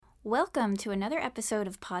Welcome to another episode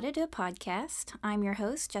of Pas de Podcast. I'm your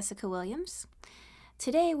host, Jessica Williams.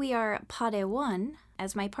 Today we are Pas de One,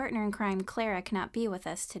 as my partner in crime, Clara, cannot be with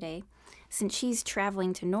us today, since she's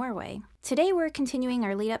traveling to Norway. Today we're continuing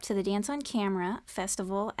our lead up to the Dance on Camera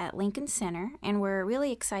Festival at Lincoln Center, and we're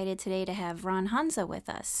really excited today to have Ron Honsa with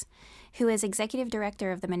us, who is Executive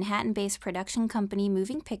Director of the Manhattan-based production company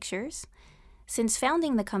Moving Pictures. Since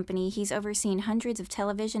founding the company, he's overseen hundreds of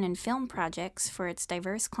television and film projects for its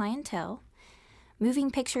diverse clientele. Moving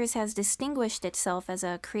Pictures has distinguished itself as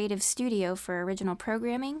a creative studio for original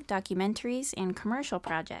programming, documentaries, and commercial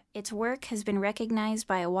projects. Its work has been recognized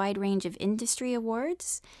by a wide range of industry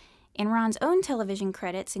awards, and Ron's own television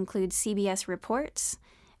credits include CBS Reports,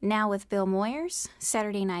 Now with Bill Moyers,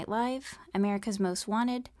 Saturday Night Live, America's Most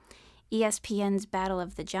Wanted, ESPN's Battle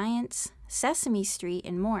of the Giants, Sesame Street,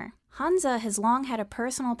 and more. Honsa has long had a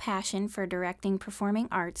personal passion for directing performing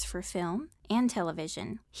arts for film and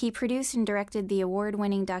television. He produced and directed the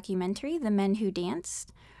award-winning documentary The Men Who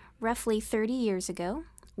Danced, roughly 30 years ago,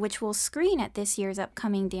 which will screen at this year's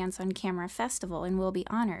upcoming Dance on Camera Festival and will be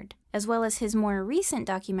honored, as well as his more recent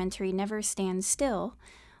documentary Never Stand Still,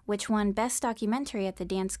 which won Best Documentary at the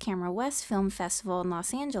Dance Camera West Film Festival in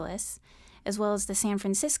Los Angeles, as well as the San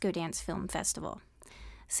Francisco Dance Film Festival.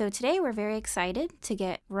 So today we're very excited to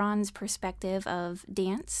get Ron's perspective of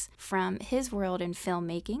dance from his world in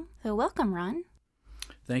filmmaking. So welcome, Ron.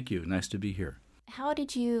 Thank you. Nice to be here. How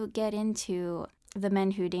did you get into The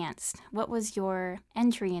Men Who Danced? What was your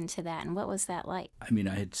entry into that, and what was that like? I mean,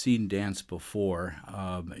 I had seen dance before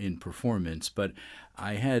in performance, but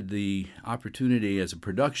I had the opportunity as a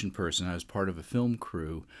production person, I was part of a film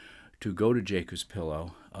crew, to go to Jacob's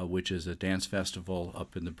Pillow, which is a dance festival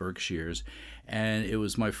up in the Berkshires. And it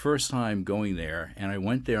was my first time going there, and I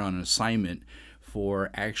went there on an assignment for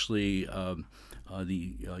actually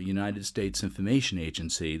the United States Information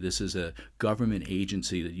Agency. This is a government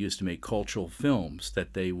agency that used to make cultural films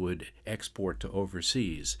that they would export to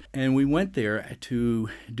overseas. And we went there to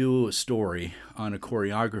do a story on a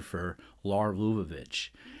choreographer, Lar Lubavitch.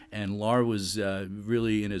 And Lar was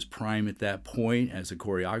really in his prime at that point as a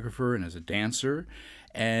choreographer and as a dancer.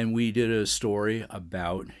 And we did a story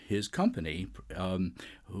about his company,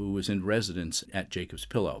 who was in residence at Jacob's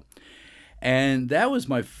Pillow. And that was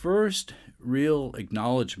my first real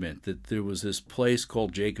acknowledgement that there was this place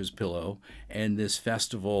called Jacob's Pillow and this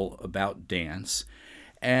festival about dance.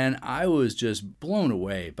 And I was just blown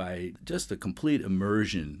away by just the complete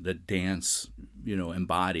immersion that dance,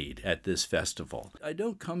 embodied at this festival. I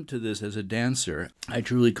don't come to this as a dancer. I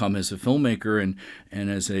truly come as a filmmaker and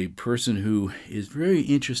as a person who is very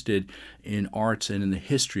interested in arts and in the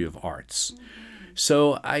history of arts.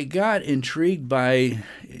 So I got intrigued by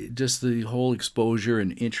just the whole exposure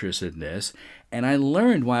and interest in this, and I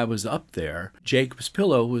learned while I was up there, Jacob's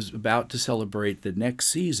Pillow was about to celebrate the next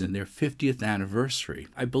season, their 50th anniversary.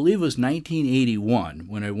 I believe it was 1981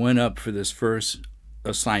 when I went up for this first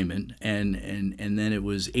assignment, and then it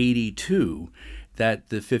was 82 that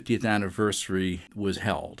the 50th anniversary was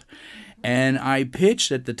held. And I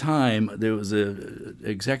pitched at the time, there was a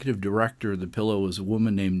executive director of the Pillow was a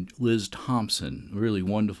woman named Liz Thompson, a really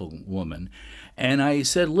wonderful woman. And I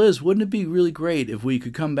said, Liz, wouldn't it be really great if we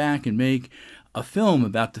could come back and make a film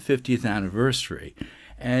about the 50th anniversary?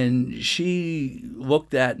 And she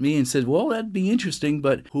looked at me and said, well, that'd be interesting,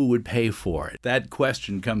 but who would pay for it? That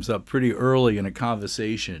question comes up pretty early in a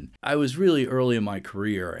conversation. I was really early in my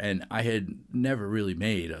career, and I had never really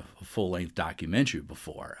made a full-length documentary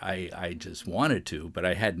before. I just wanted to, but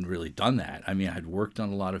I hadn't really done that. I mean, I had worked on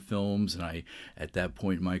a lot of films, and at that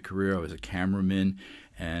point in my career, I was a cameraman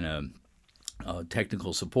and a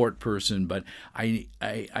technical support person, but I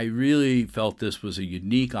really felt this was a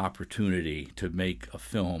unique opportunity to make a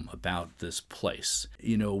film about this place.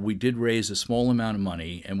 We did raise a small amount of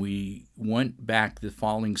money, and we went back the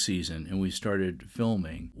following season and we started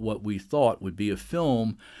filming what we thought would be a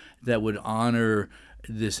film that would honor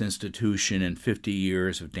this institution and 50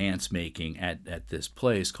 years of dance making at this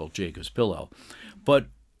place called Jacob's Pillow. But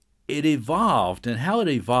it evolved, and how it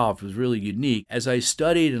evolved was really unique. As I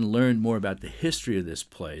studied and learned more about the history of this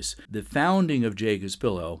place, the founding of Jacob's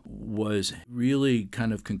Pillow was really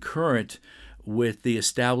kind of concurrent with the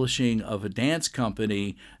establishing of a dance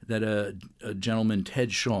company that a gentleman,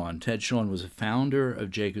 Ted Shawn was a founder of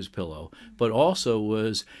Jacob's Pillow, but also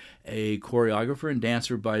was a choreographer and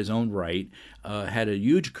dancer by his own right, had a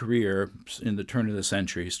huge career in the turn of the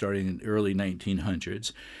century, starting in the early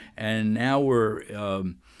 1900s, and now we're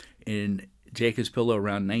in Jacob's Pillow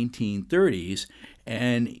around 1930s,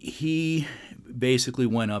 and he basically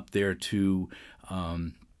went up there to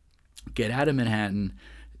get out of Manhattan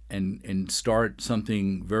and start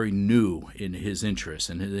something very new in his interest.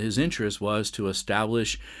 And his interest was to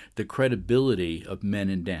establish the credibility of men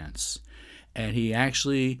in dance. And he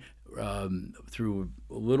actually, through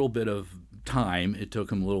a little bit of time, it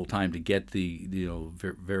took him a little time to get the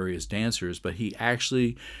various dancers, but he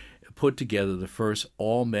actually put together the first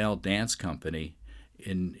all-male dance company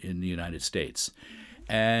in the United States.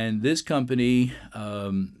 And this company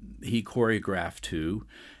he choreographed to.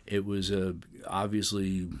 It was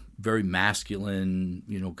obviously very masculine,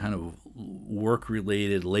 kind of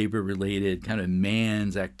work-related, labor-related, kind of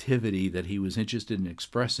man's activity that he was interested in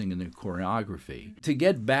expressing in the choreography. To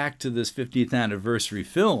get back to this 50th anniversary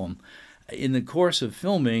film, in the course of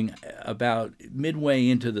filming, about midway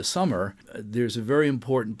into the summer, there's a very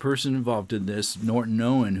important person involved in this, Norton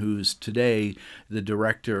Owen, who's today the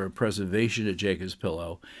director of preservation at Jacob's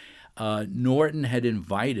Pillow. Norton had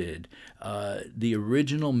invited the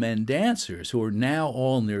original men dancers, who are now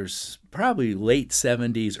all in their probably late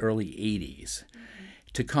 70s, early 80s,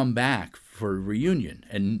 to come back for a reunion.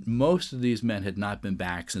 And most of these men had not been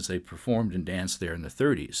back since they performed and danced there in the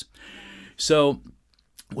 30s. So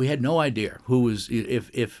we had no idea who was,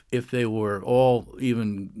 if they were all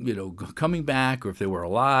even coming back, or if they were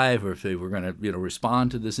alive, or if they were going to respond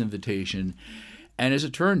to this invitation. And as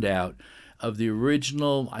it turned out, of the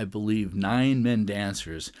original, I believe, 9 men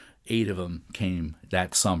dancers, 8 of them came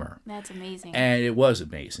that summer. That's amazing. And it was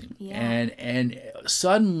amazing. Yeah. And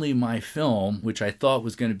suddenly my film, which I thought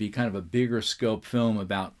was going to be kind of a bigger scope film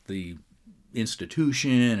about the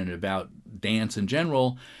institution and about dance in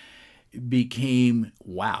general, became,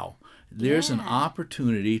 wow, there's an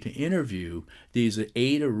opportunity to interview these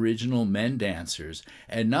 8 original men dancers,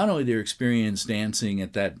 and not only their experience dancing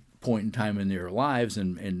at that point in time in their lives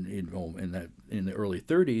and in the early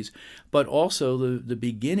 30s, but also the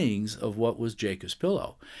beginnings of what was Jacob's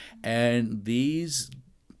Pillow. And these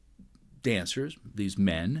dancers, these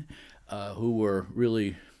men, who were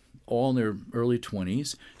really all in their early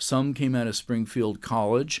 20s, some came out of Springfield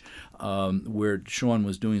College, where Shawn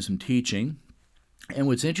was doing some teaching. And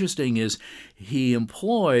what's interesting is he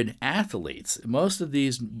employed athletes. Most of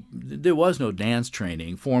these, there was no dance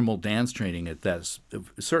training, formal dance training at that,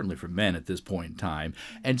 certainly for men at this point in time.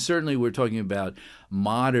 And certainly we're talking about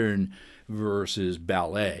modern versus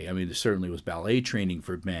ballet. I mean, there certainly was ballet training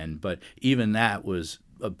for men, but even that was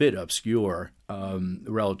a bit obscure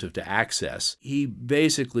relative to access. He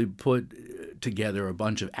basically put together a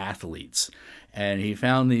bunch of athletes. And he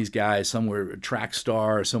found these guys, some were track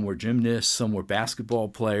stars, some were gymnasts, some were basketball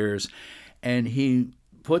players. And he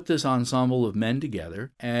put this ensemble of men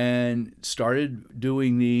together and started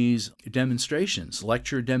doing these demonstrations,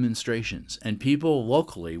 lecture demonstrations. And people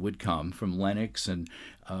locally would come from Lenox and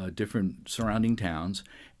different surrounding towns,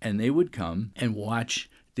 and they would come and watch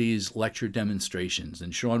these lecture demonstrations.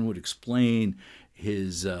 And Shawn would explain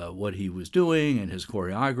his what he was doing and his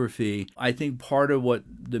choreography. I think part of what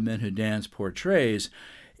The Men Who Dance portrays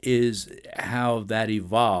is how that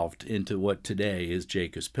evolved into what today is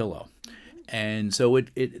Jacob's Pillow. And so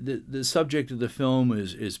the subject of the film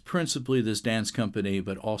is principally this dance company,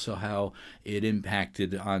 but also how it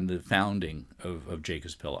impacted on the founding of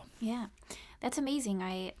Jacob's Pillow. Yeah, that's amazing.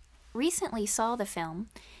 I recently saw the film,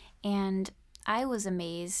 and I was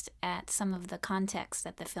amazed at some of the context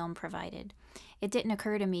that the film provided. It didn't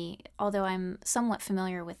occur to me, although I'm somewhat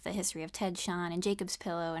familiar with the history of Ted, Shawn, and Jacob's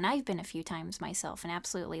Pillow, and I've been a few times myself and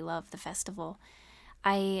absolutely love the festival.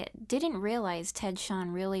 I didn't realize Ted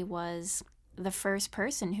Shawn really was the first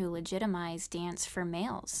person who legitimized dance for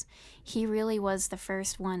males. He really was the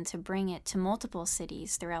first one to bring it to multiple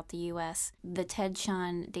cities throughout the U.S. The Ted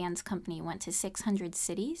Shawn Dance Company went to 600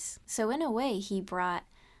 cities. So in a way, he brought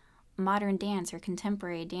modern dance or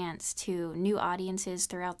contemporary dance to new audiences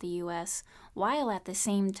throughout the U.S., while at the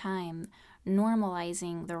same time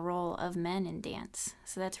normalizing the role of men in dance.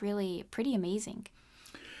 So that's really pretty amazing.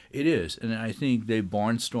 It is, and I think they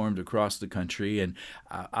barnstormed across the country, and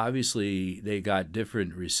obviously they got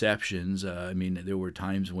different receptions. I mean, there were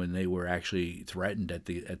times when they were actually threatened at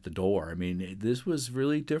the door. I mean, this was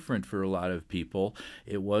really different for a lot of people.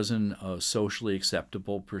 It wasn't socially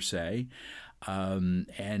acceptable per se.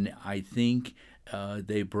 And I think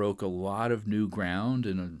they broke a lot of new ground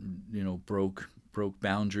and, broke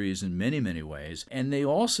boundaries in many, many ways. And they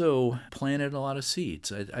also planted a lot of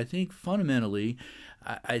seeds. I think fundamentally,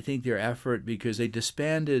 I think their effort, because they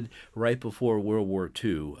disbanded right before World War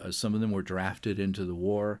II. Some of them were drafted into the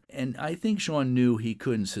war. And I think Shawn knew he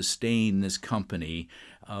couldn't sustain this company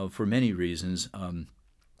for many reasons.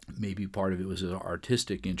 Maybe part of it was an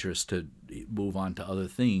artistic interest to move on to other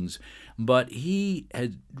things, but he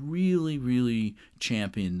had really, really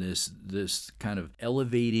championed this kind of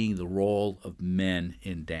elevating the role of men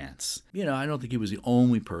in dance. I don't think he was the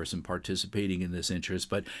only person participating in this interest,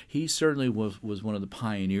 but he certainly was one of the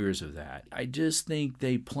pioneers of that. I just think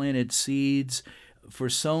they planted seeds for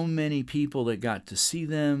so many people that got to see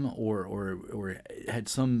them or had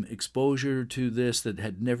some exposure to this that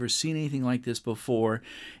had never seen anything like this before.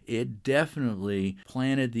 It definitely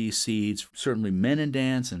planted these seeds, certainly men in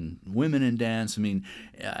dance and women in dance. I mean,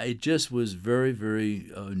 it just was very,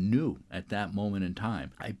 very new at that moment in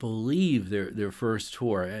time. I believe their first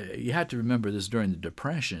tour, you have to remember this during the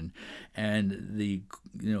Depression, and the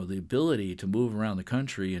ability to move around the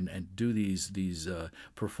country and do these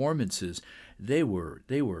performances. They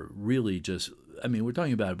were really just, we're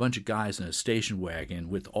talking about a bunch of guys in a station wagon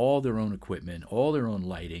with all their own equipment, all their own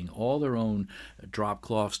lighting, all their own drop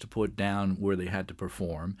cloths to put down where they had to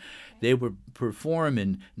perform. They would perform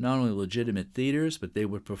in not only legitimate theaters, but they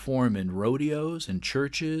would perform in rodeos and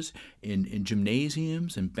churches, in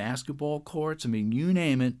gymnasiums and basketball courts. You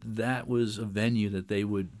name it, that was a venue that they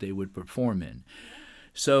would perform in.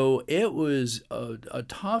 So it was a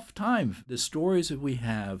tough time. The stories that we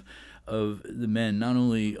have of the men, not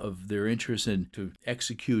only of their interest in to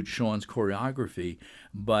execute Shawn's choreography,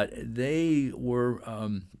 but they were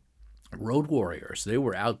road warriors. They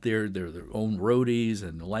were out there, their own roadies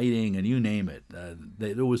and lighting and you name it.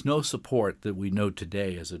 There was no support that we know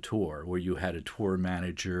today as a tour, where you had a tour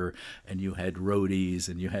manager and you had roadies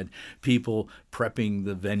and you had people prepping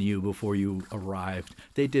the venue before you arrived.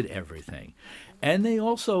 They did everything. And they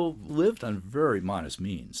also lived on very modest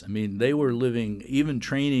means. They were living, even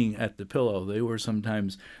training at the Pillow, they were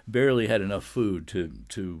sometimes barely had enough food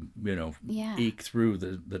to eke through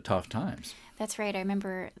the tough times. That's right. I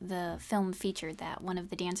remember the film featured that. One of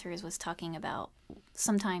the dancers was talking about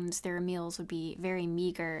sometimes their meals would be very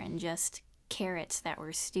meager and just carrots that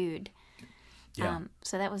were stewed. Yeah.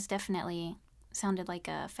 So that was definitely sounded like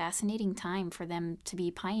a fascinating time for them to be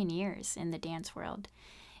pioneers in the dance world.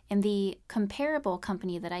 And the comparable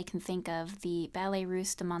company that I can think of, the Ballet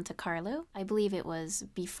Russe de Monte Carlo, I believe it was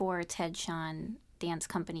before Ted Shawn Dance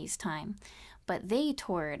Company's time, but they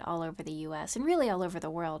toured all over the U.S. and really all over the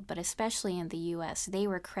world, but especially in the U.S. They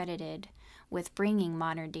were credited with bringing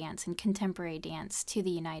modern dance and contemporary dance to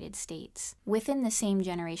the United States. Within the same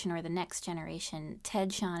generation or the next generation,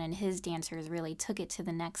 Ted Shawn and his dancers really took it to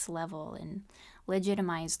the next level and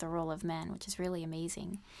legitimized the role of men, which is really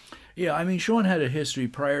amazing. Yeah, Shawn had a history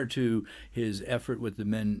prior to his effort with the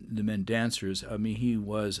men dancers. He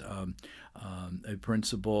was a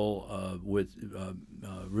principal with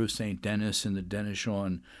Rue St. Denis and the Dennis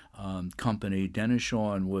Shawn company. Dennis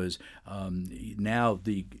Shawn was now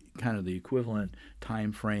the kind of the equivalent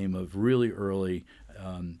time frame of really early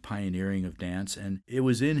pioneering of dance, and it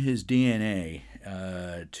was in his DNA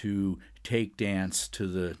to take dance to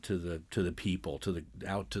the people,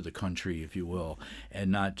 out to the country, if you will,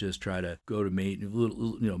 and not just try to go to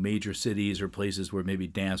major cities or places where maybe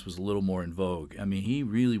dance was a little more in vogue. He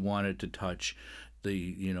really wanted to touch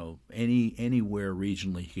anywhere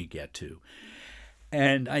regionally he could get to.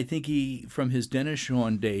 And I think from his Dennis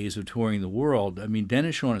Shawn days of touring the world,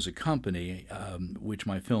 Dennis Shawn as a company, which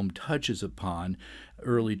my film touches upon,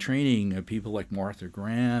 early training of people like Martha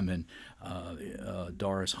Graham and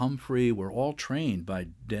Doris Humphrey were all trained by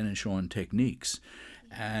Dennis Shawn techniques.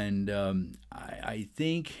 And I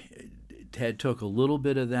think Ted took a little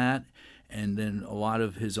bit of that and then a lot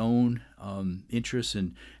of his own interests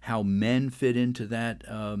in how men fit into that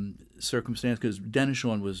circumstance, because Dennis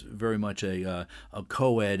Shawn was very much a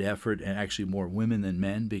co-ed effort, and actually more women than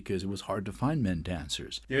men, because it was hard to find men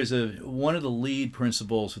dancers. There's one of the lead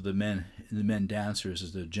principals of the men dancers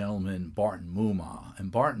is the gentleman Barton Mumma,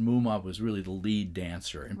 and Barton Mumma was really the lead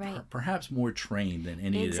dancer and right. Perhaps more trained than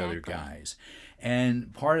any exactly. of the other guys.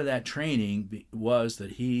 And part of that training was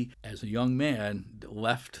that he, as a young man,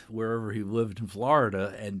 left wherever he lived in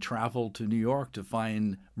Florida and traveled to New York to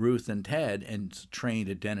find Ruth and Ted and trained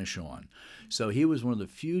at Dennis Shawn. So he was one of the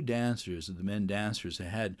few dancers of the men dancers that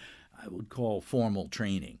had, I would call, formal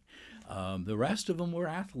training. The rest of them were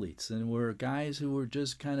athletes and were guys who were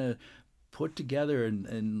just kind of put together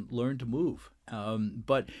and learned to move.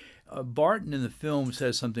 But Barton in the film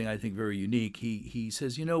says something I think very unique. He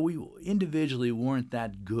says, we individually weren't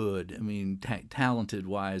that good.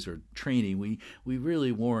 Talented-wise or training, we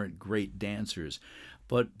really weren't great dancers.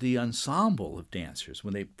 But the ensemble of dancers,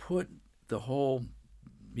 when they put the whole,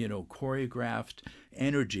 choreographed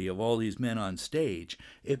energy of all these men on stage,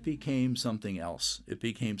 it became something else. It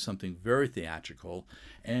became something very theatrical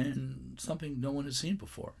and something no one has seen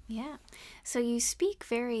before. Yeah. So you speak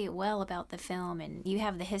very well about the film and you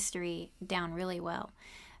have the history down really well.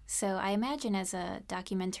 So I imagine as a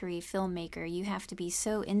documentary filmmaker, you have to be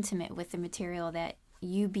so intimate with the material that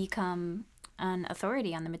you become an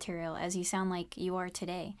authority on the material, as you sound like you are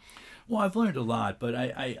today. Well, I've learned a lot, but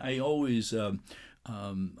I always,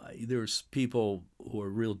 there's people who are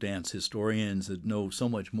real dance historians that know so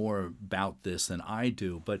much more about this than I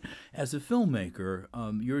do. But as a filmmaker,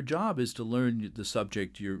 your job is to learn the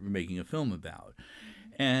subject you're making a film about.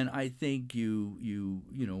 And I think you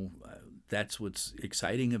know, that's what's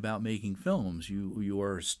exciting about making films. You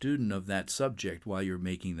are a student of that subject while you're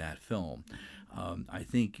making that film. I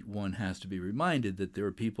think one has to be reminded that there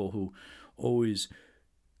are people who always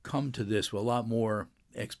come to this with a lot more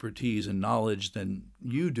expertise and knowledge than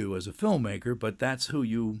you do as a filmmaker, but that's who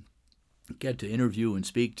you get to interview and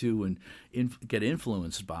speak to and get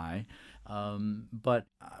influenced by. But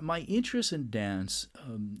my interest in dance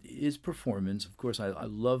is performance. Of course, I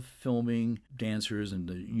love filming dancers and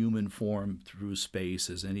the human form through space,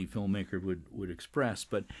 as any filmmaker would express.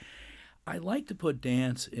 But I like to put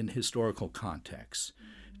dance in historical context.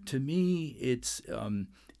 To me, it's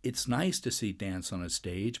nice to see dance on a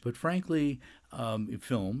stage, but frankly,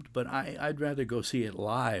 filmed. But I'd rather go see it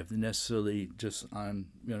live than necessarily just on,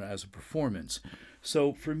 as a performance.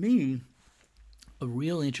 So for me, a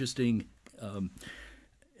real interesting,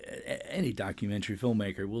 any documentary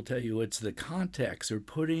filmmaker will tell you it's the context, or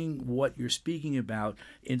putting what you're speaking about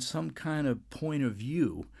in some kind of point of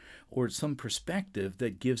view or some perspective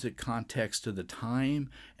that gives it context to the time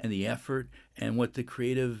and the effort and what the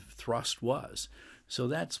creative thrust was. So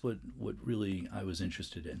that's what really I was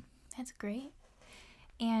interested in. That's great.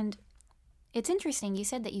 And it's interesting, you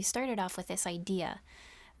said that you started off with this idea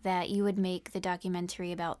that you would make the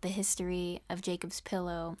documentary about the history of Jacob's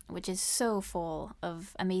Pillow, which is so full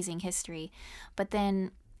of amazing history. But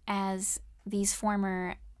then as these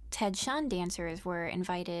former Ted Shawn dancers were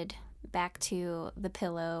invited back to the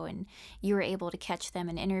Pillow and you were able to catch them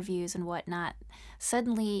in interviews and whatnot,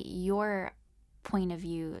 suddenly your point of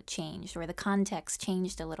view changed, or the context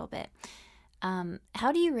changed a little bit.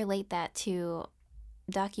 How do you relate that to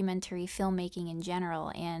documentary filmmaking in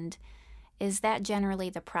general? And is that generally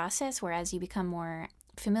the process, where as you become more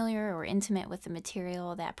familiar or intimate with the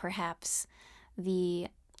material, that perhaps the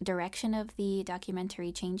direction of the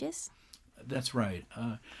documentary changes? That's right.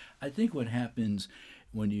 I think what happens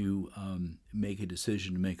when you make a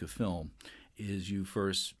decision to make a film is you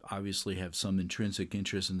first obviously have some intrinsic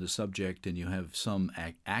interest in the subject, and you have some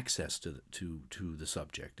access to the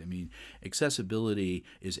subject. I mean, accessibility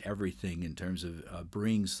is everything in terms of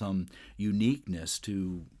bringing some uniqueness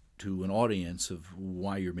to an audience of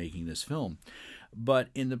why you're making this film. But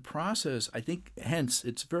in the process, I think, hence,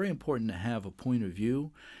 it's very important to have a point of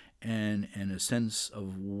view and a sense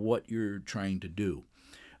of what you're trying to do.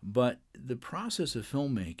 But the process of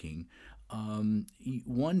filmmaking,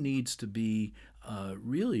 one needs to be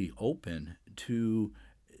really open to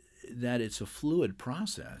that it's a fluid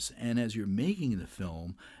process. And as you're making the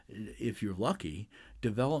film, if you're lucky,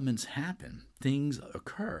 developments happen, things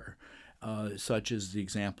occur, such as the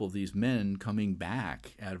example of these men coming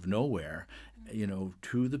back out of nowhere,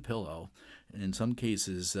 to the Pillow. In some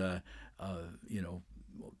cases,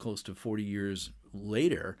 close to 40 years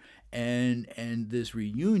later, and this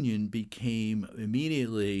reunion became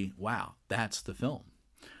immediately, wow, that's the film.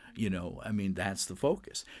 That's the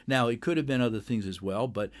focus. Now, it could have been other things as well,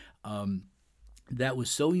 but that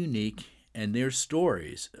was so unique, and their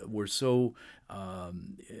stories were so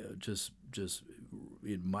just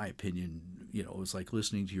in my opinion, it was like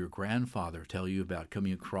listening to your grandfather tell you about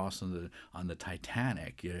coming across on the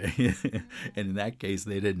Titanic. And in that case,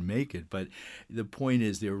 they didn't make it. But the point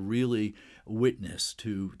is, they're really witness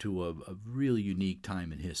to a really unique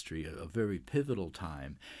time in history, a very pivotal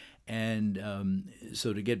time. And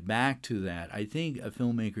so to get back to that, I think a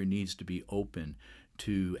filmmaker needs to be open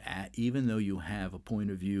to, even though you have a point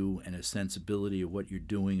of view and a sensibility of what you're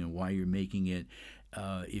doing and why you're making it,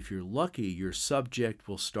 if you're lucky, your subject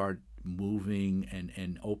will start moving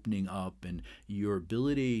and opening up, and your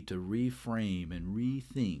ability to reframe and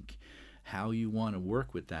rethink how you want to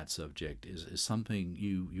work with that subject is something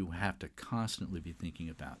you have to constantly be thinking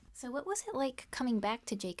about. So what was it like coming back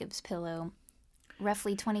to Jacob's Pillow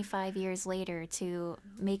roughly 25 years later to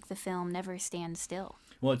make the film Never Stand Still?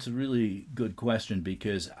 Well, it's a really good question,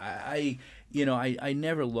 because I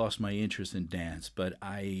never lost my interest in dance, but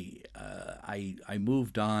I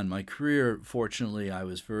moved on. My career, fortunately, I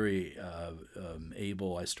was very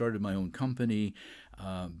able. I started my own company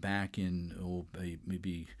back in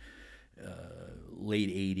maybe late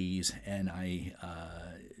 80s, and I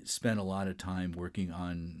spent a lot of time working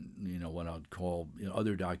on what I'd call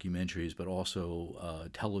other documentaries, but also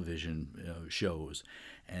television shows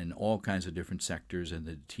and all kinds of different sectors in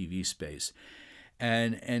the TV space.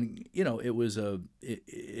 And it was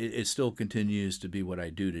it still continues to be what I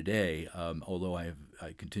do today. Although I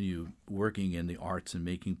continue working in the arts and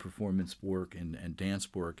making performance work and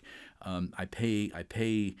dance work, I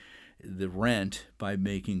pay the rent by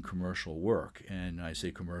making commercial work. And I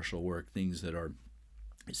say commercial work, things that are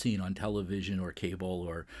seen on television or cable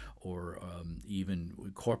or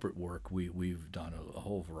even corporate work. We've done a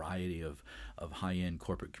whole variety of high-end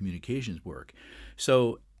corporate communications work.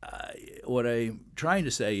 So what I'm trying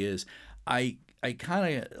to say is I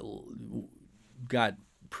kind of got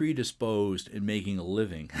predisposed in making a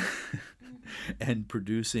living and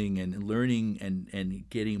producing and learning and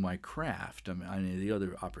getting my craft. I mean, the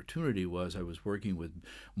other opportunity was I was working with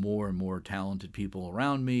more and more talented people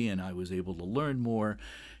around me, and I was able to learn more.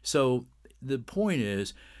 So the point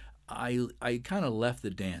is, I kind of left the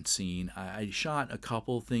dance scene. I shot a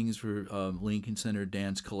couple things for Lincoln Center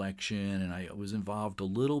Dance Collection, and I was involved a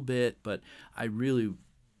little bit, but I really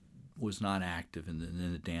was not active in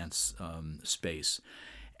the dance space.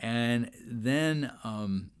 And then,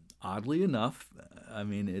 oddly enough, I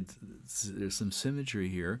mean, there's some symmetry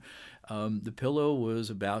here. The Pillow was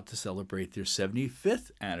about to celebrate their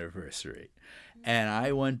 75th anniversary. And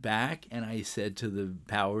I went back and I said to the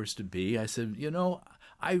powers to be, I said,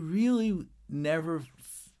 I really never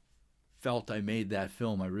felt I made that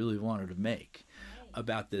film I really wanted to make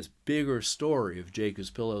about this bigger story of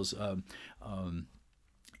Jacob's Pillow's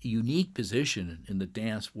unique position in the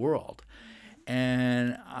dance world.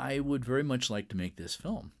 And I would very much like to make this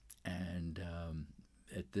film. And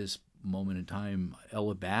at this moment in time,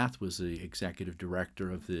 Ella Bath was the executive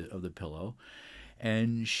director of the Pillow.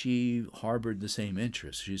 And she harbored the same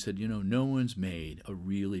interest. She said, no one's made a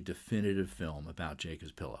really definitive film about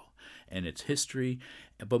Jacob's Pillow and its history.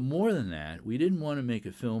 But more than that, we didn't want to make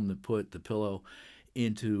a film that put the Pillow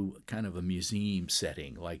into kind of a museum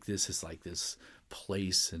setting. Like this is like this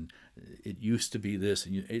place, and it used to be this,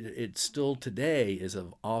 and it still today is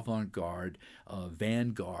an avant-garde,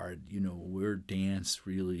 vanguard, where dance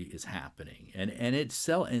really is happening, and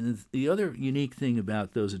and the other unique thing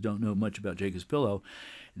about those that don't know much about Jacob's Pillow,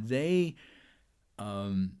 they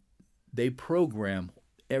program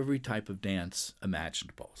every type of dance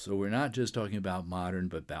imaginable. So we're not just talking about modern,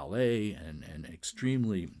 but ballet and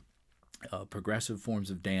extremely progressive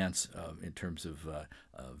forms of dance in terms of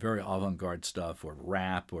very avant-garde stuff or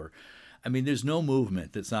rap there's no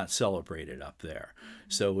movement that's not celebrated up there.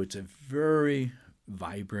 So it's a very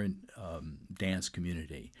vibrant dance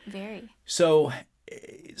community. Very. So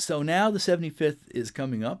now the 75th is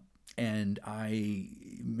coming up, and I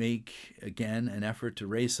make, again, an effort to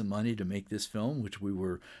raise some money to make this film, which we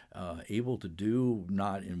were able to do,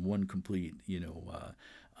 not in one complete,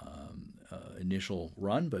 initial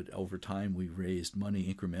run, but over time we raised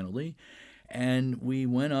money incrementally. And we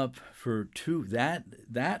went up for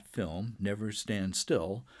that film, Never Stand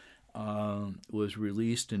Still, was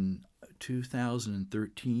released in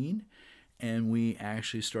 2013, and we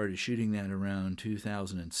actually started shooting that around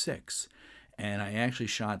 2006. And I actually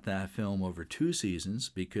shot that film over 2 seasons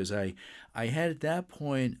because I had at that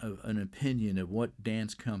point an opinion of what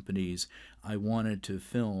dance companies I wanted to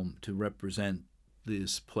film to represent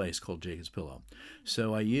this place called Jacob's Pillow.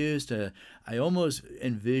 So I almost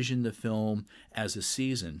envisioned the film as a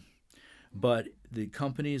season, but the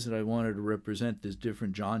companies that I wanted to represent these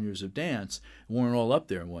different genres of dance weren't all up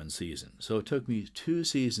there in one season. So it took me 2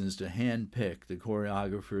 seasons to handpick the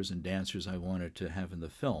choreographers and dancers I wanted to have in the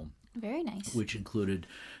film. Very nice. Which included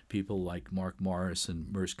people like Mark Morris and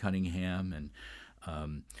Merce Cunningham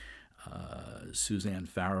and Suzanne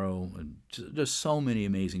Farrow, and just so many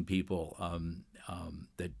amazing people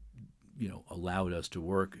that allowed us to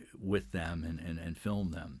work with them and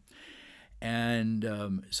film them.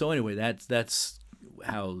 And so anyway, that's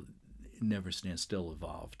how Never Stand Still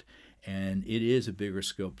evolved. And it is a bigger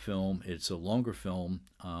scope film. It's a longer film.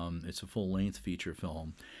 It's a full-length feature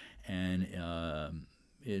film. And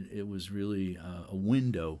it was really a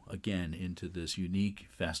window, again, into this unique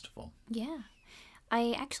festival. Yeah.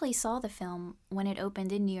 I actually saw the film when it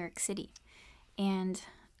opened in New York City. And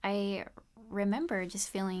I remember just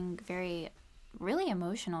feeling really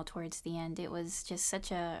emotional towards the end. It was just such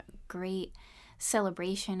a great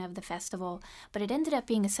celebration of the festival, but it ended up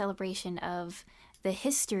being a celebration of the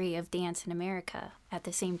history of dance in America at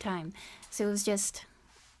the same time. So it was just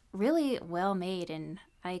really well made, and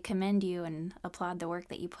I commend you and applaud the work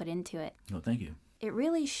that you put into it. Oh, thank you. It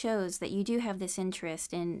really shows that you do have this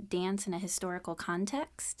interest in dance in a historical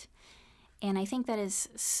context, and I think that is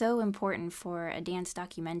so important for a dance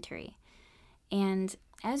documentary. And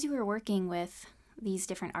as you were working with these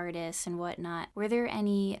different artists and whatnot, were there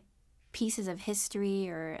any pieces of history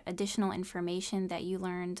or additional information that you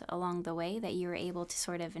learned along the way that you were able to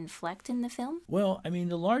sort of inflect in the film? Well, I mean,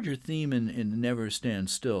 the larger theme in Never Stand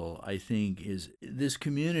Still, I think, is this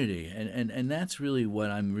community. And that's really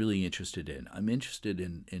what I'm really interested in. I'm interested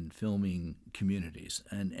in filming communities.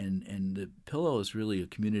 And the Pillow is really a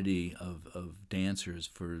community of dancers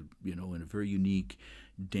for, in a very unique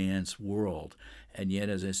dance world. And yet,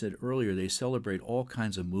 as I said earlier, they celebrate all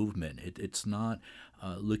kinds of movement. It's not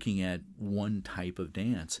looking at one type of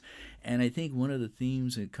dance. And I think one of the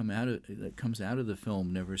themes that comes out of the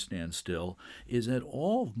film Never Stand Still is that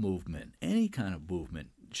all movement, any kind of movement,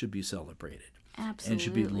 should be celebrated. Absolutely. And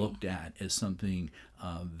should be looked at as something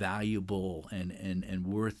valuable and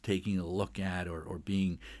worth taking a look at or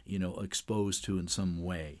being exposed to in some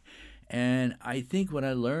way. And I think what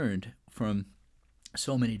I learned from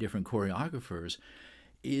so many different choreographers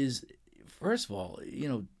is, first of all,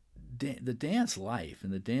 the dance life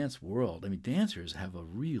and the dance world. I mean, dancers have a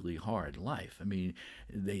really hard life. I mean,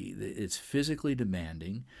 it's physically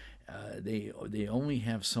demanding. They only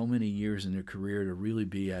have so many years in their career to really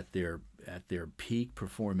be at their peak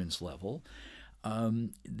performance level.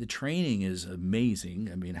 The training is amazing.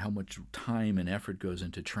 I mean, how much time and effort goes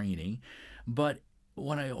into training. But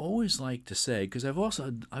what I always like to say, because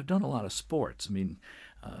I've done a lot of sports. I mean,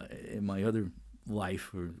 in my other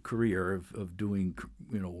life or career of doing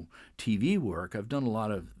TV work, I've done a lot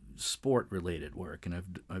of sport related work, and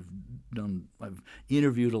I've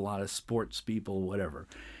interviewed a lot of sports people, whatever.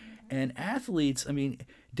 And athletes, I mean,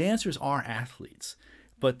 dancers are athletes.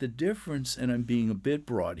 But the difference, and I'm being a bit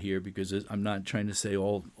broad here because I'm not trying to say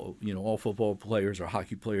all football players or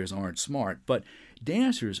hockey players aren't smart, but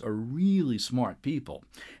dancers are really smart people,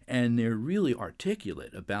 and they're really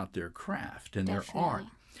articulate about their craft and their art.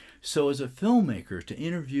 So as a filmmaker, to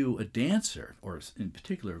interview a dancer, or in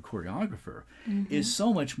particular a choreographer, is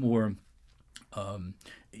so much more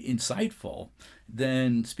insightful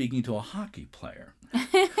than speaking to a hockey player.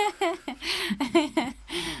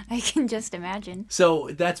 I can just imagine. So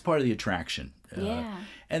that's part of the attraction. Yeah.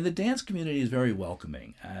 And the dance community is very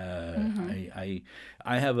welcoming. I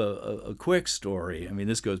have a quick story. I mean,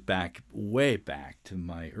 this goes way back to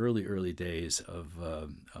my early days of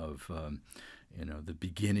the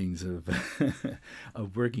beginnings of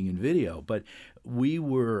of working in video. But we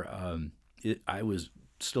were, I was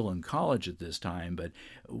still in college at this time, but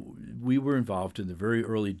we were involved in the very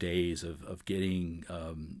early days of getting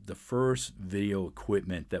the first video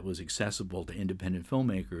equipment that was accessible to independent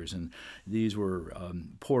filmmakers, and these were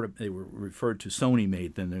they were referred to, Sony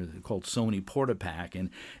made them. They're called Sony Portapack,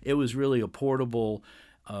 and it was really a portable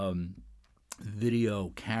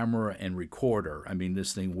video camera and recorder. I mean,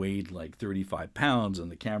 this thing weighed like 35 pounds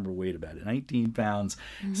and the camera weighed about 19 pounds.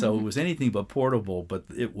 So it was anything but portable, but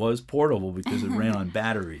it was portable because it ran on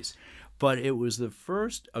batteries. But it was the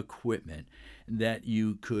first equipment that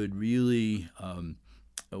you could really,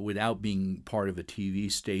 without being part of a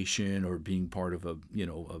TV station or being part of an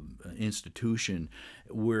institution,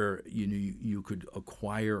 where you could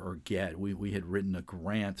acquire or get. We had written a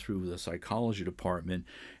grant through the psychology department,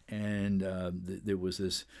 and there was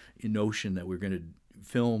this notion that we're going to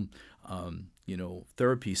film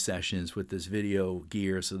therapy sessions with this video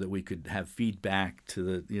gear so that we could have feedback to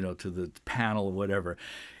the panel or whatever.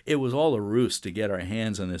 It was all a ruse to get our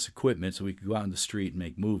hands on this equipment so we could go out in the street and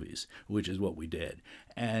make movies, which is what we did.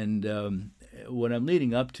 And what I'm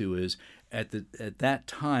leading up to is at that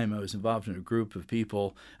time I was involved in a group of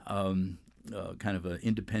people, kind of an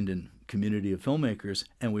independent community of filmmakers,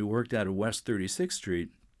 and we worked out of West 36th Street,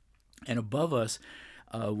 and above us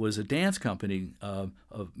was a dance company of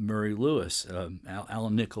Murray Lewis,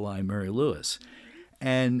 Alan Nicolai Murray Lewis.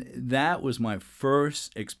 And that was my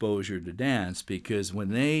first exposure to dance, because when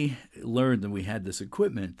they learned that we had this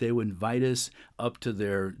equipment, they would invite us up to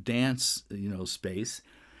their dance space,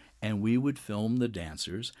 and we would film the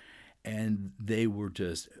dancers, and they were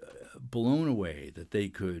just blown away that they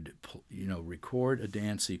could record a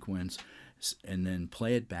dance sequence and then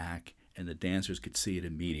play it back, and the dancers could see it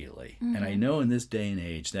immediately. And I know in this day and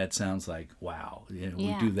age that sounds like, wow,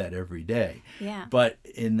 we do that every day. Yeah. But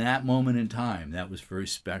in that moment in time, that was very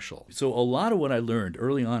special. So a lot of what I learned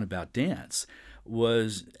early on about dance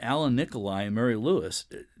was Alan Nikolai and Mary Lewis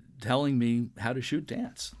telling me how to shoot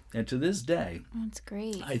dance. And to this day, that's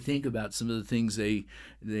great. I think about some of the things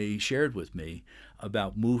they shared with me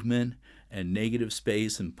about movement and negative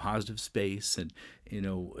space and positive space. And,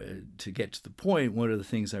 to get to the point, one of the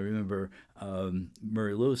things I remember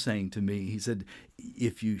Murray Lewis saying to me, he said,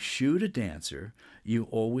 if you shoot a dancer, you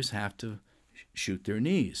always have to shoot their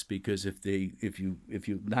knees, because if you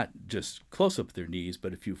not just close up their knees,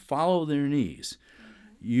 but if you follow their knees,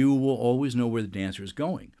 you will always know where the dancer is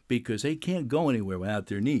going, because they can't go anywhere without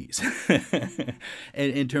their knees.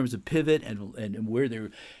 And in terms of pivot and where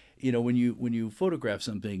they're, when you photograph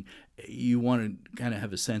something, you want to kind of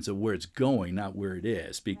have a sense of where it's going, not where it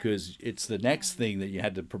is, because it's the next thing that you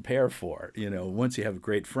had to prepare for. Once you have a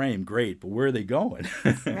great frame, great, but where are they going?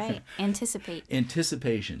 Right.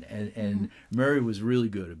 Anticipation. And Murray was really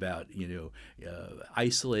good about,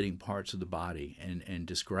 isolating parts of the body and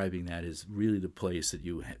describing that as really the place that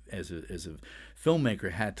you, as a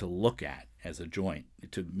filmmaker, had to look at as a joint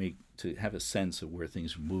to have a sense of where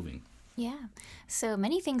things were moving. Yeah. So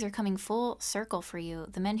many things are coming full circle for you.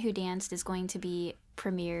 The Men Who Danced is going to be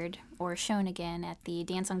premiered or shown again at the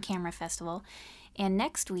Dance on Camera Festival. And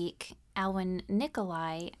next week, Alan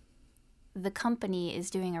Nikolai, the company,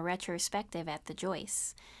 is doing a retrospective at the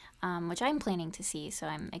Joyce, which I'm planning to see. So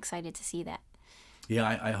I'm excited to see that.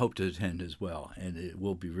 Yeah, I hope to attend as well, and it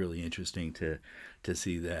will be really interesting to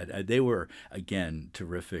see that. They were, again,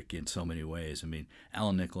 terrific in so many ways. I mean,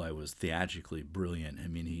 Alan Nikolai was theatrically brilliant. I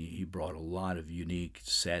mean, he brought a lot of unique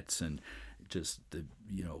sets and just the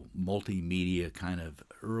multimedia kind of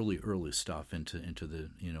early stuff into the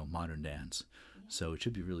modern dance. So it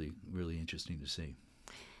should be really, really interesting to see.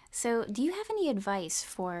 So do you have any advice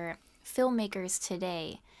for filmmakers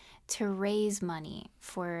today to raise money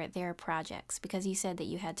for their projects? Because you said that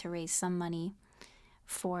you had to raise some money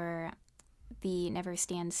for the Never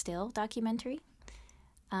Stand Still documentary.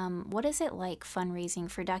 What is it like fundraising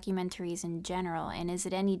for documentaries in general, and is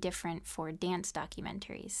it any different for dance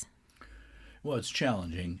documentaries? Well, it's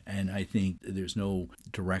challenging, and I think there's no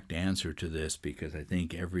direct answer to this, because I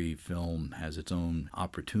think every film has its own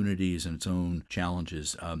opportunities and its own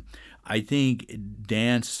challenges. I think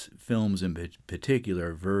dance films in particular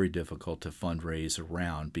are very difficult to fundraise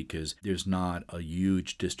around, because there's not a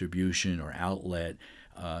huge distribution or outlet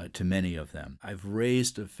to many of them. I've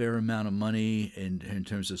raised a fair amount of money in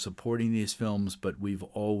terms of supporting these films, but we've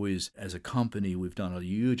always, as a company, we've done a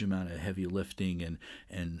huge amount of heavy lifting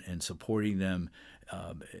and supporting them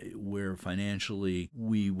where financially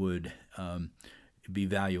we would be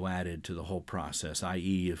value added to the whole process.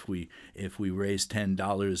 I.e., if we raised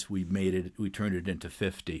 $10, we turned it into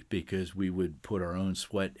 $50, because we would put our own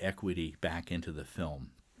sweat equity back into the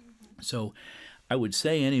film. So I would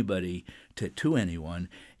say to anyone,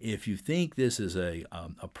 if you think this is a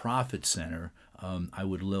profit center, I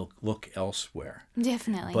would look elsewhere.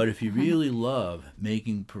 Definitely. But if you really love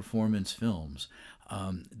making performance films,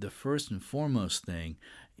 the first and foremost thing,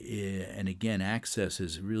 and again, access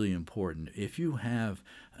is really important. If you have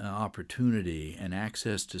an opportunity and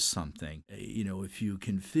access to something, if you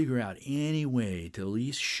can figure out any way to at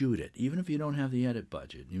least shoot it, even if you don't have the edit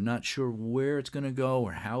budget, you're not sure where it's going to go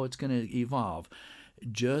or how it's going to evolve,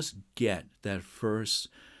 just get that first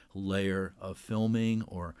layer of filming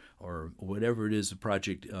or whatever it is the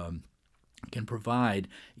project can provide.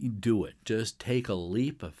 Do it. Just take a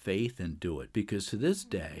leap of faith and do it. Because to this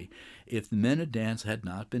day, if the Men of Dance had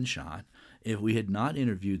not been shot, if we had not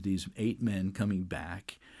interviewed these 8 men coming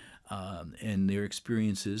back and their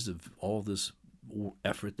experiences of all this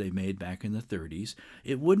effort they made back in the 30s,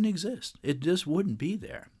 it wouldn't exist. It just wouldn't be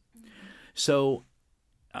there. So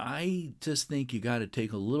I just think you got to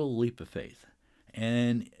take a little leap of faith.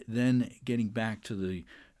 And then getting back to the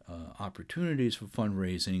opportunities for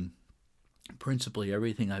fundraising, principally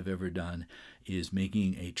everything I've ever done is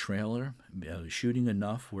making a trailer, shooting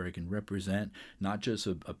enough where it can represent not just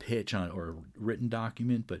a pitch or a written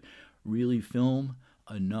document, but really film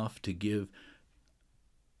enough to give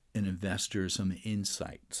an investor some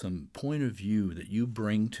insight, some point of view that you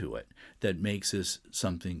bring to it that makes this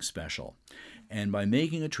something special. And by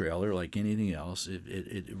making a trailer, like anything else,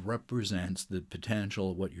 it represents the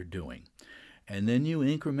potential of what you're doing. And then you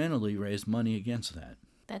incrementally raise money against that.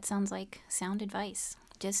 That sounds like sound advice.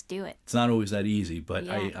 Just do it. It's not always that easy, but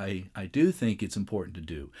yeah. I do think it's important to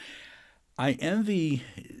do. I envy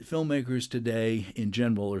filmmakers today in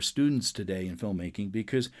general, or students today in filmmaking,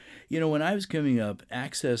 because, when I was coming up,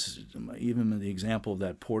 access, even the example of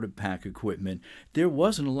that Porta-Pack equipment, there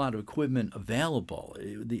wasn't a lot of equipment available.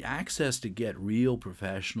 The access to get real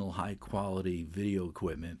professional, high-quality video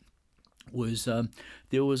equipment was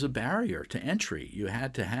there was a barrier to entry. You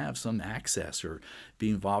had to have some access or be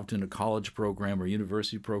involved in a college program or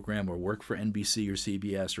university program or work for NBC or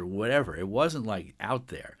CBS or whatever. It wasn't like out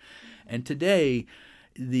there. And today,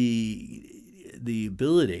 the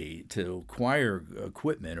ability to acquire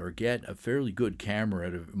equipment or get a fairly good camera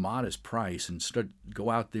at a modest price and go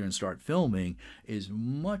out there and start filming is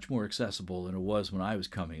much more accessible than it was when I was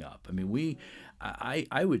coming up. I mean,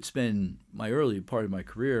 I would spend my early part of my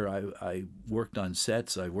career, I worked on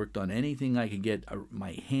sets, I worked on anything I could get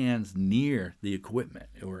my hands near the equipment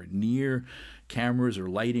or near cameras or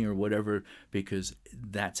lighting or whatever, because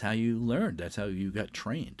that's how you learned, that's how you got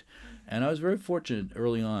trained. And I was very fortunate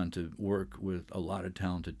early on to work with a lot of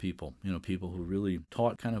talented people, people who really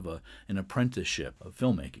taught kind of an apprenticeship of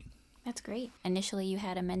filmmaking. That's great. Initially, you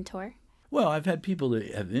had a mentor? Well, I've had people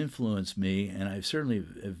that have influenced me, and I certainly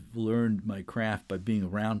have learned my craft by being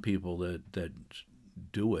around people that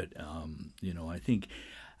do it.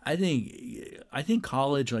 I think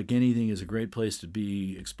college, like anything, is a great place to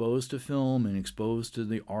be exposed to film and exposed to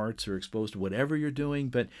the arts or exposed to whatever you're doing.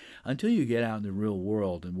 But until you get out in the real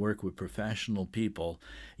world and work with professional people,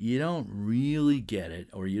 you don't really get it,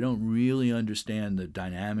 or you don't really understand the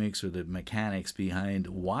dynamics or the mechanics behind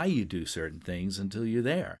why you do certain things until you're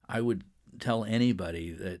there. I would tell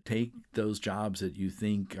anybody that take those jobs that you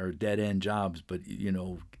think are dead-end jobs, but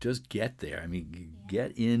just get there. I mean,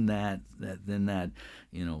 get in that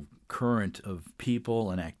current of people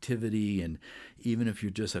and activity, and even if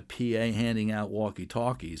you're just a PA handing out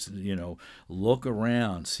walkie-talkies, look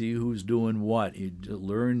around, see who's doing what, you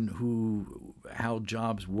learn how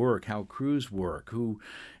jobs work, how crews work,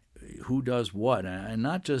 who does what, and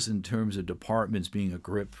not just in terms of departments being a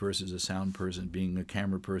grip versus a sound person being a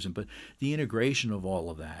camera person, but the integration of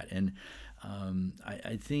all of that. And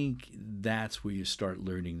I think that's where you start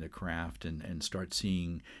learning the craft and start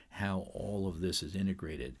seeing how all of this is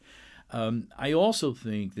integrated. I also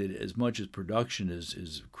think that as much as production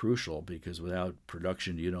is crucial, because without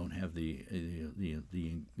production you don't have the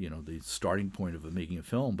starting point of making a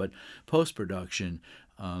film, but post-production,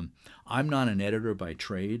 I'm not an editor by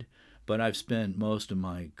trade, but I've spent most of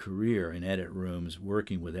my career in edit rooms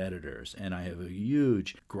working with editors, and I have a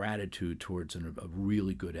huge gratitude towards a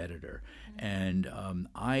really good editor. And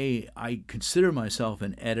I consider myself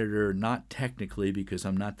an editor, not technically because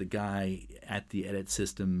I'm not the guy at the edit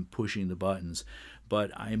system pushing the buttons,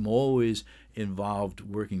 but I'm always involved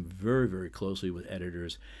working very, very closely with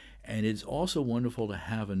editors. And it's also wonderful to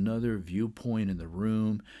have another viewpoint in the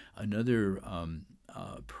room, another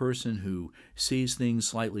person who sees things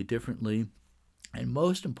slightly differently. And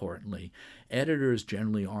most importantly, editors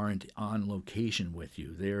generally aren't on location with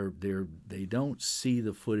you. They don't see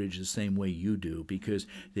the footage the same way you do, because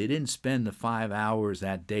they didn't spend the 5 hours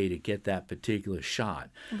that day to get that particular shot.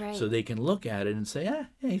 Right. So they can look at it and say,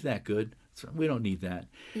 ain't that good. So we don't need that.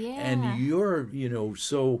 Yeah. And you're,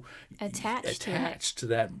 so attached to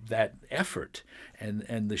that effort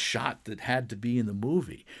and the shot that had to be in the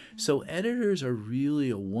movie. So editors are really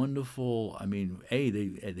a wonderful,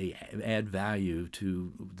 they add value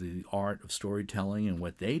to the art of storytelling and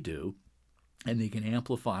what they do, and they can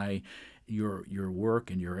amplify your work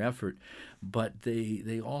and your effort, but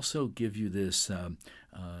they also give you this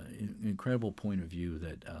incredible point of view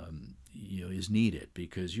that is needed,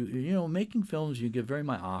 because making films, you get very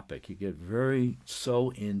myopic, you get very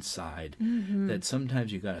so inside that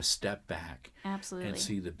sometimes you got to step back. Absolutely. And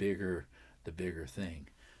see the bigger thing.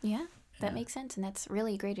 Yeah, that makes sense, and that's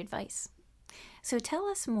really great advice. So tell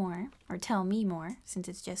us more, or tell me more, since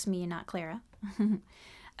it's just me and not Clara,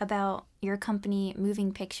 about your company,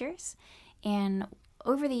 Moving Pictures, and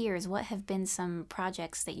over the years, what have been some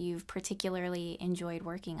projects that you've particularly enjoyed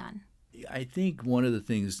working on? I think one of the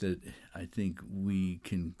things that I think we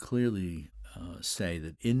can clearly say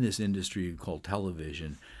that in this industry called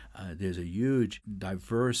television, there's a huge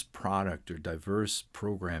diverse product or diverse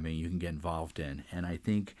programming you can get involved in. And I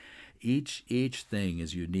think each thing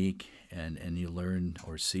is unique, and you learn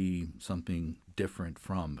or see something different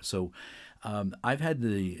from. So I've had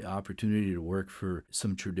the opportunity to work for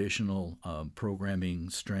some traditional programming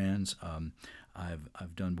strands.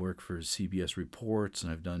 I've done work for CBS Reports,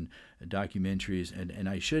 and I've done documentaries, and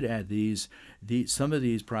I should add some of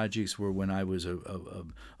these projects were when I was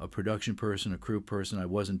a production person, a crew person. I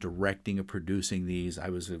wasn't directing or producing these. I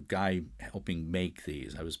was a guy helping make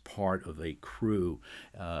these. I was part of a crew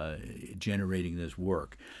generating this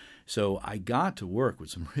work. So I got to work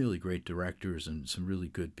with some really great directors and some really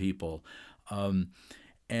good people.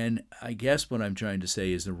 And I guess what I'm trying to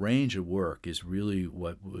say is the range of work is really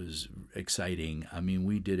what was exciting. I mean,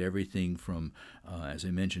 we did everything from, as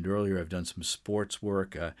I mentioned earlier, I've done some sports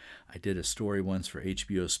work. I did a story once for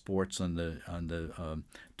HBO Sports on the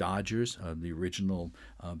Dodgers, the original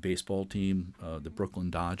baseball team, the Brooklyn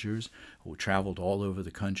Dodgers, who traveled all over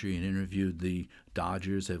the country and interviewed the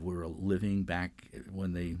Dodgers that were living back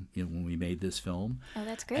when when we made this film. Oh,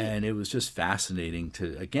 that's great. And it was just fascinating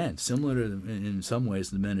to, again, similar to in some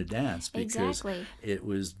ways the Men of Dance, because Exactly. it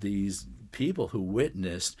was these people who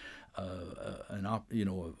witnessed a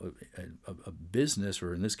business,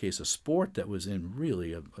 or in this case a sport, that was in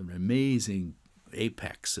really an amazing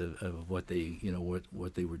apex of what they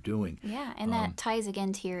what they were doing. Yeah, and that ties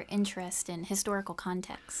again to your interest in historical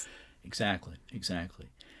context. Exactly.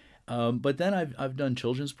 But then I've done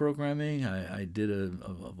children's programming. I did a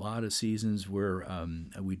lot of seasons where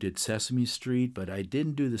we did Sesame Street, but I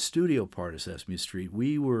didn't do the studio part of Sesame Street.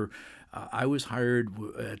 I was hired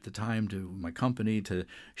at the time to my company to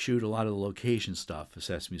shoot a lot of the location stuff for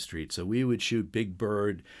Sesame Street. So we would shoot Big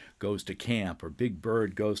Bird Goes to Camp or Big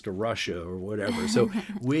Bird Goes to Russia or whatever. So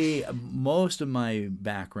most of my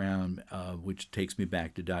background, which takes me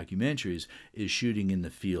back to documentaries, is shooting in the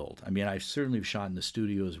field. I mean, I certainly have shot in the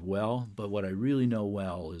studio as well, but what I really know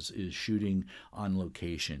well is shooting on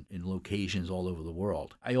location, in locations all over the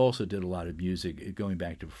world. I also did a lot of music, going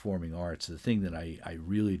back to performing arts. The thing that I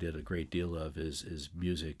really did a great deal of is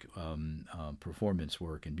music, performance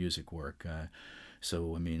work and music work.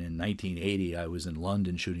 So, I mean, in 1980, I was in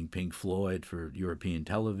London shooting Pink Floyd for European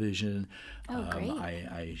television. Oh, great.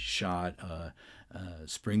 I shot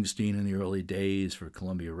Springsteen in the early days for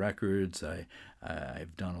Columbia Records.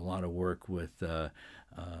 I've done a lot of work with, a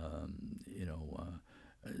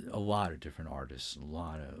lot of different artists, a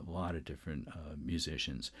lot of different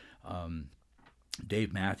musicians.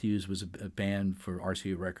 Dave Matthews was a band for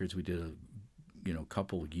RCA Records. We did a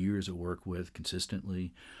couple of years of work with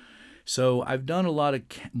consistently. So I've done a lot of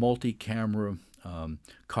multi-camera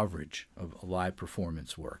coverage of live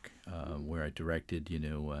performance work, where I directed,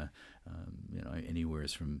 anywhere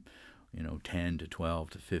from 10 to 12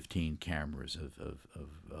 to 15 cameras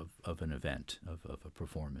of an event, of a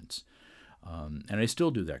performance. And I still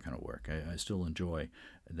do that kind of work. I still enjoy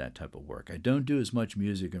that type of work. I don't do as much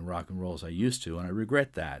music and rock and roll as I used to, and I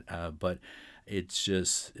regret that. But it's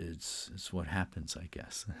just, it's what happens, I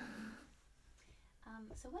guess.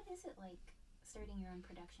 So what is it like starting your own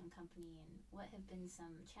production company, and what have been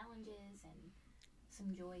some challenges and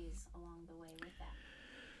some joys along the way with that?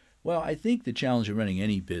 Well, I think the challenge of running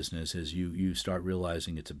any business is you start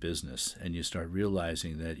realizing it's a business, and you start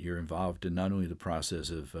realizing that you're involved in not only the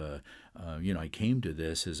process of, I came to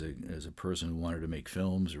this as a person who wanted to make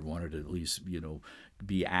films, or wanted to at least,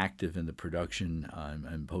 be active in the production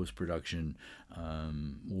and post-production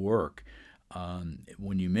work.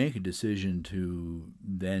 When you make a decision to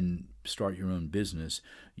then start your own business,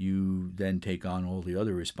 you then take on all the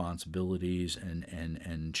other responsibilities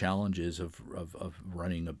and challenges of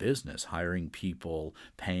running a business, hiring people,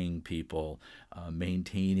 paying people,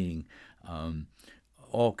 maintaining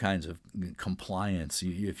all kinds of compliance.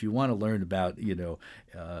 If you want to learn about the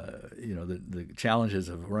challenges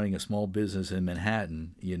of running a small business in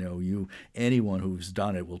Manhattan, anyone who's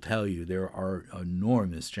done it will tell you there are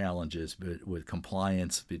enormous challenges with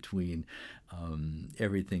compliance between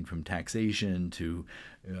everything from taxation to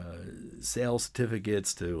sales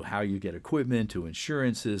certificates to how you get equipment to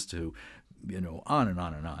insurances to on and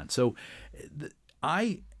on and on. So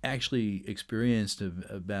I actually experienced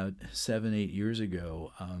about 7-8 years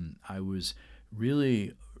ago. I was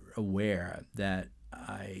really aware that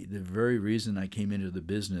the very reason I came into the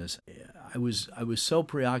business, I was so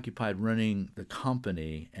preoccupied running the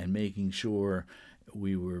company and making sure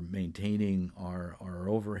we were maintaining our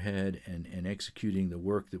overhead and executing the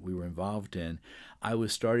work that we were involved in. I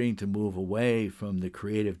was starting to move away from the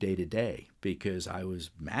creative day-to-day, because I was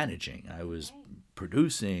managing, I was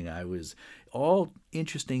producing, I was all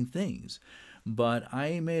interesting things. But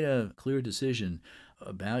I made a clear decision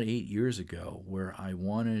about 8 years ago where I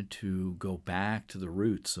wanted to go back to the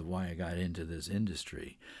roots of why I got into this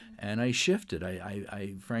industry. And I shifted.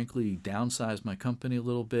 I frankly downsized my company a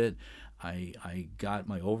little bit. I got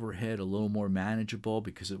my overhead a little more manageable,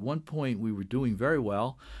 because at one point we were doing very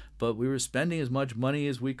well, but we were spending as much money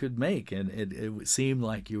as we could make, and it seemed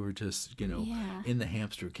like you were just, in the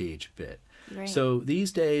hamster cage a bit. Right. So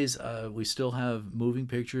these days, we still have Moving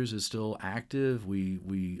Pictures is still active. We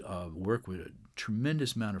work with a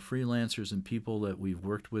tremendous amount of freelancers and people that we've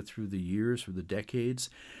worked with through the years, through the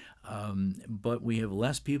decades. But we have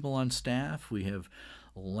less people on staff. We have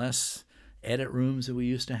less edit rooms that we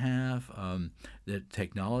used to have. The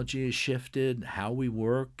technology has shifted, how we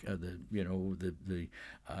work.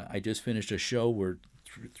 I just finished a show where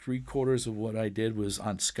three-quarters of what I did was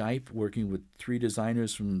on Skype, working with 3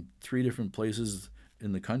 designers from 3 different places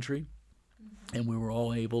in the country. And we were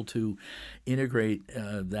all able to integrate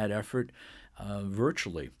that effort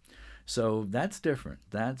virtually. So that's different.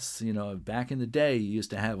 That's, back in the day, you used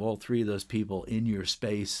to have all 3 of those people in your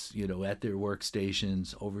space, at their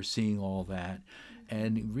workstations, overseeing all that.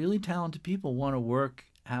 And really talented people want to work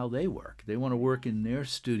how they work. They want to work in their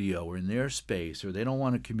studio or in their space, or they don't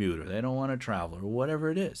want to commute, or they don't want to travel, or whatever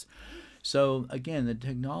it is. So again, the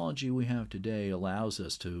technology we have today allows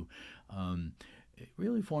us to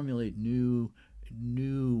really formulate new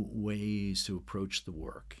ways to approach the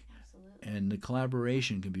work. Absolutely. And the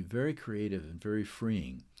collaboration can be very creative and very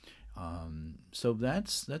freeing. So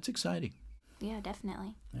that's exciting. Yeah,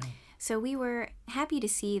 definitely. Yeah. So we were happy to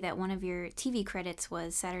see that one of your TV credits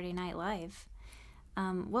was Saturday Night Live.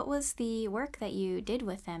 What was the work that you did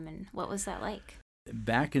with them, and what was that like?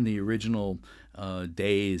 Back in the original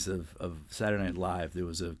days of Saturday Night Live, there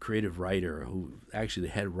was a creative writer who, actually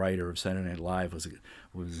the head writer of Saturday Night Live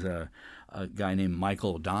was a guy named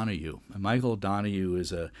Michael O'Donoghue. And Michael O'Donoghue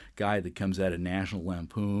is a guy that comes out of National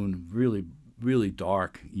Lampoon, really, really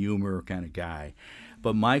dark humor kind of guy.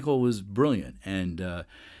 But Michael was brilliant, and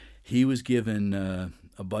he was given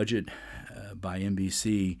a budget by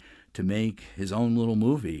NBC to make his own little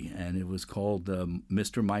movie, and it was called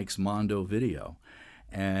Mr. Mike's Mondo Video.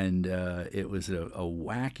 And it was a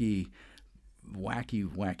wacky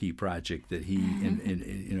project that he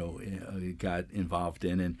got involved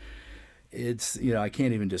in, and it's I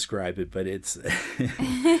can't even describe it, but it's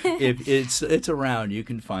it's around. You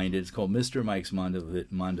can find it. It's called Mr. Mike's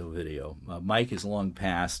Mondo Video. Mike has long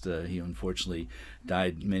passed. He unfortunately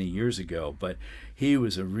died many years ago, but he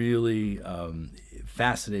was a really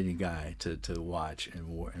fascinating guy to watch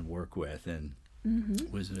and work with, and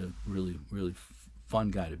was a really fun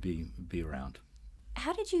guy to be around.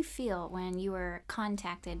 How did you feel when you were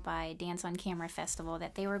contacted by Dance on Camera Festival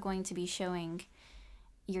that they were going to be showing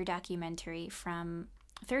your documentary from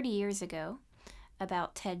 30 years ago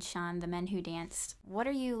about Ted, Shawn, the men who danced? What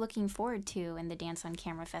are you looking forward to in the Dance on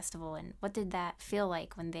Camera Festival, and what did that feel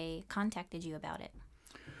like when they contacted you about it?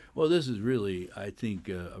 Well, this is really, I think,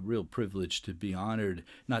 a real privilege to be honored.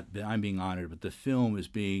 Not that I'm being honored, but the film is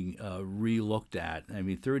being re-looked at. I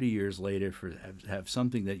mean, 30 years later, have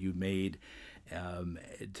something that you made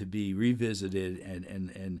to be revisited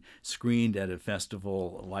and screened at a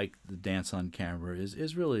festival like the Dance on Camera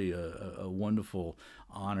is really a wonderful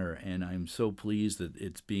honor, and I'm so pleased that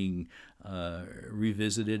it's being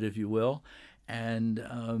revisited, if you will.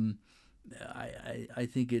 And I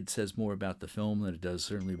think it says more about the film than it does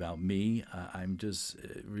certainly about me. I'm just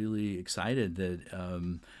really excited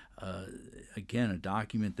that, again, a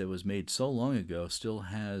document that was made so long ago still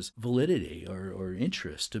has validity or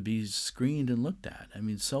interest to be screened and looked at. I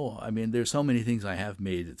mean, there's so many things I have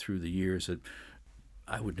made through the years that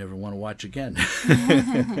I would never want to watch again.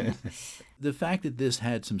 The fact that this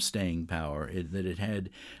had some staying power, that it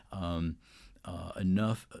had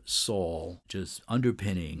enough soul, just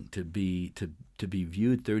underpinning to be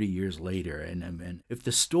viewed 30 years later, and if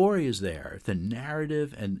the story is there, if the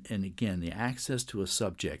narrative and again the access to a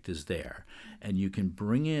subject is there, and you can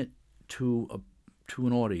bring it to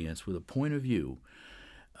an audience with a point of view,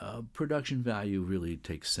 production value really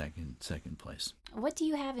takes second place. What do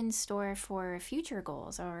you have in store for future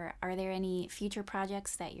goals, or are there any future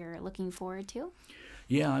projects that you're looking forward to?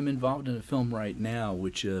 Yeah, I'm involved in a film right now,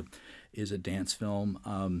 which is a dance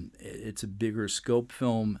film. It's a bigger scope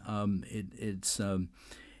film. It's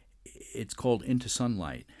called Into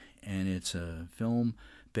Sunlight, and it's a film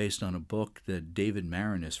based on a book that David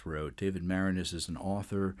Marinis wrote. David Marinis is an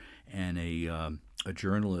author and a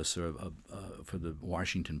journalist for the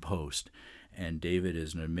Washington Post, and David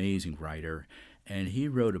is an amazing writer. And he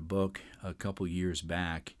wrote a book a couple years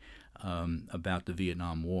back about the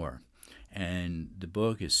Vietnam War. And the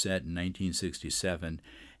book is set in 1967,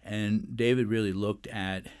 and David really looked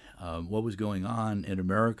at what was going on in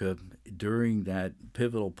America during that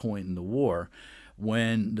pivotal point in the war,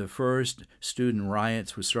 when the first student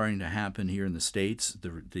riots were starting to happen here in the States,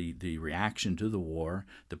 the reaction to the war,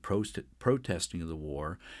 the protesting of the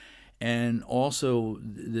war, and also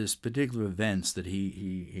this particular events that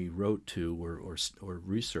he wrote to or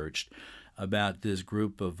researched about this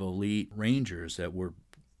group of elite Rangers that were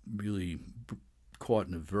really caught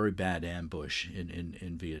in a very bad ambush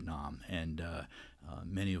in Vietnam, and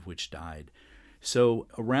many of which died. So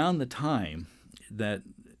around the time that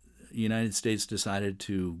the United States decided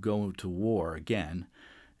to go to war again,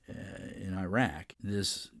 in Iraq.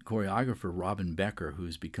 This choreographer, Robin Becker,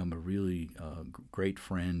 who's become a really great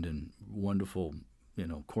friend and wonderful,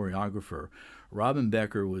 choreographer. Robin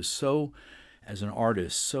Becker was so, as an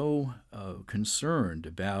artist, so concerned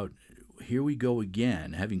about, here we go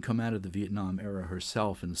again, having come out of the Vietnam era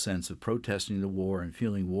herself in the sense of protesting the war and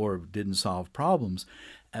feeling war didn't solve problems.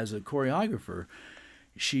 As a choreographer,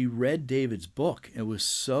 she read David's book and was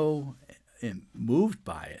so moved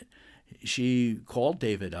by it. She called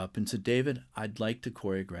David up and said, David, I'd like to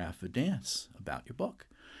choreograph a dance about your book.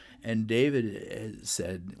 And David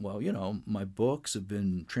said, well, my books have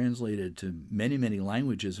been translated to many, many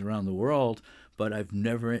languages around the world, but I've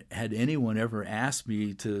never had anyone ever ask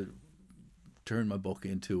me to turn my book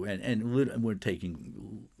into, and we're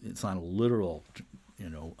taking, it's not a literal,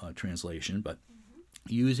 translation, but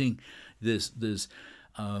using this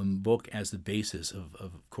book as the basis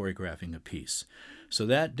of choreographing a piece. So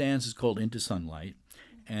that dance is called Into Sunlight,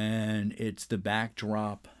 and it's the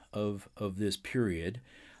backdrop of this period.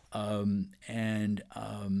 It's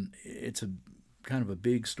a kind of a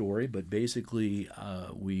big story, but basically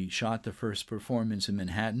we shot the first performance in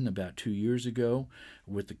Manhattan about 2 years ago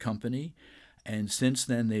with the company, and since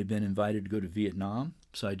then they've been invited to go to Vietnam.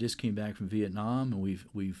 So I just came back from Vietnam, and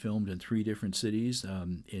we filmed in 3 different cities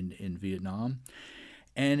in Vietnam,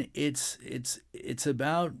 and it's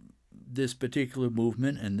about this particular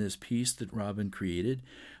movement and this piece that Robin created.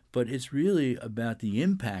 But it's really about the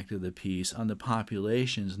impact of the piece on the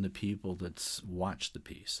populations and the people that watch the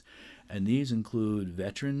piece. And these include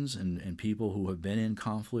veterans and people who have been in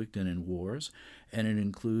conflict and in wars, and it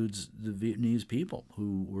includes the Vietnamese people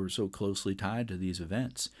who were so closely tied to these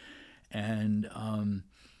events. And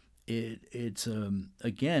it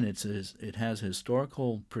has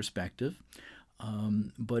historical perspective,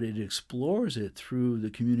 but it explores it through the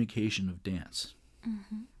communication of dance.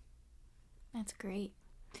 Mm-hmm. That's great.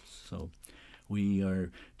 So we are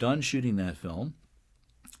done shooting that film,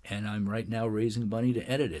 and I'm right now raising money to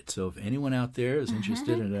edit it. So if anyone out there is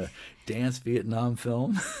interested in a dance Vietnam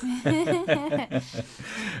film,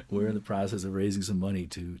 we're in the process of raising some money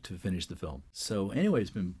to finish the film. So anyway, it's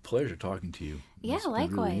been a pleasure talking to you. Yeah, it's been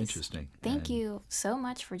likewise. Really interesting. Thank you so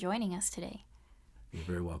much for joining us today. You're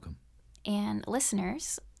very welcome. And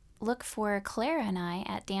listeners, look for Clara and I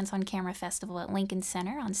at Dance on Camera Festival at Lincoln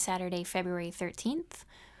Center on Saturday, February 13th.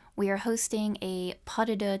 We are hosting a pas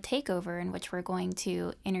de deux takeover in which we're going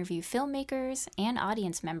to interview filmmakers and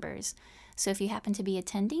audience members. So if you happen to be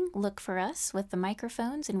attending, look for us with the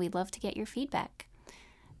microphones, and we'd love to get your feedback.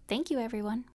 Thank you, everyone.